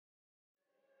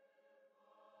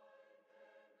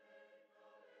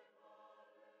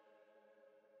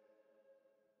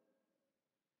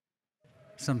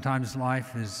Sometimes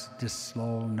life is just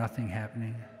slow, nothing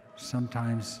happening.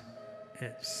 Sometimes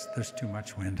there's too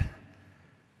much wind.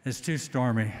 It's too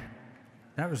stormy.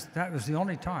 That was the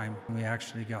only time we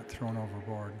actually got thrown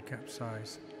overboard and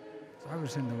capsized. So I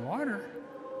was in the water,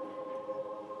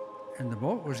 and the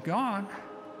boat was gone.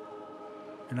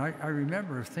 And I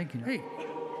remember thinking, hey,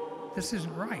 this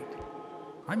isn't right.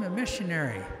 I'm a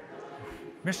missionary.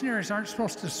 Missionaries aren't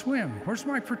supposed to swim. Where's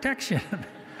my protection?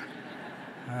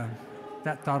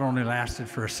 That thought only lasted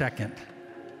for a second,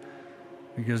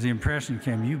 because the impression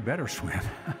came, you better swim.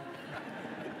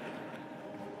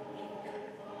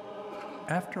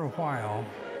 After a while,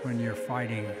 when you're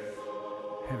fighting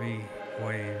heavy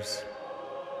waves,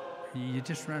 you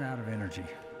just run out of energy.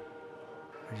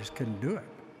 I just couldn't do it.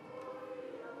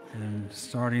 And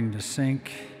starting to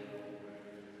sink,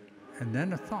 and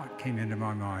then a thought came into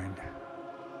my mind.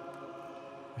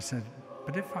 I said,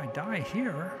 but if I die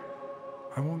here,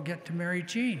 I won't get to marry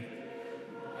Jean.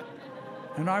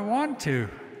 And I want to.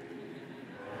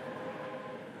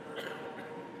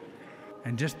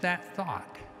 And just that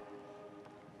thought,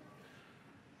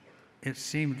 it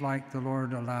seemed like the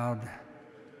Lord allowed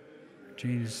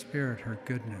Jean's spirit, her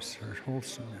goodness, her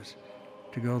wholesomeness,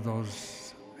 to go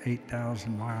those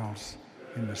 8,000 miles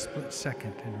in a split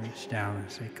second and reach down and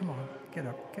say, come on, get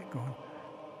up, get going.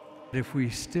 If we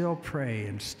still pray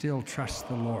and still trust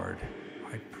the Lord,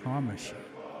 I promise you,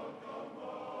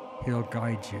 He'll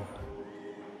guide you.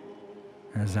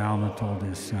 As Alma told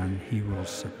his son, He will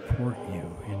support you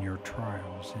in your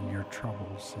trials, in your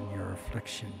troubles, in your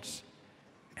afflictions,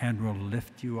 and will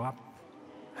lift you up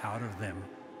out of them.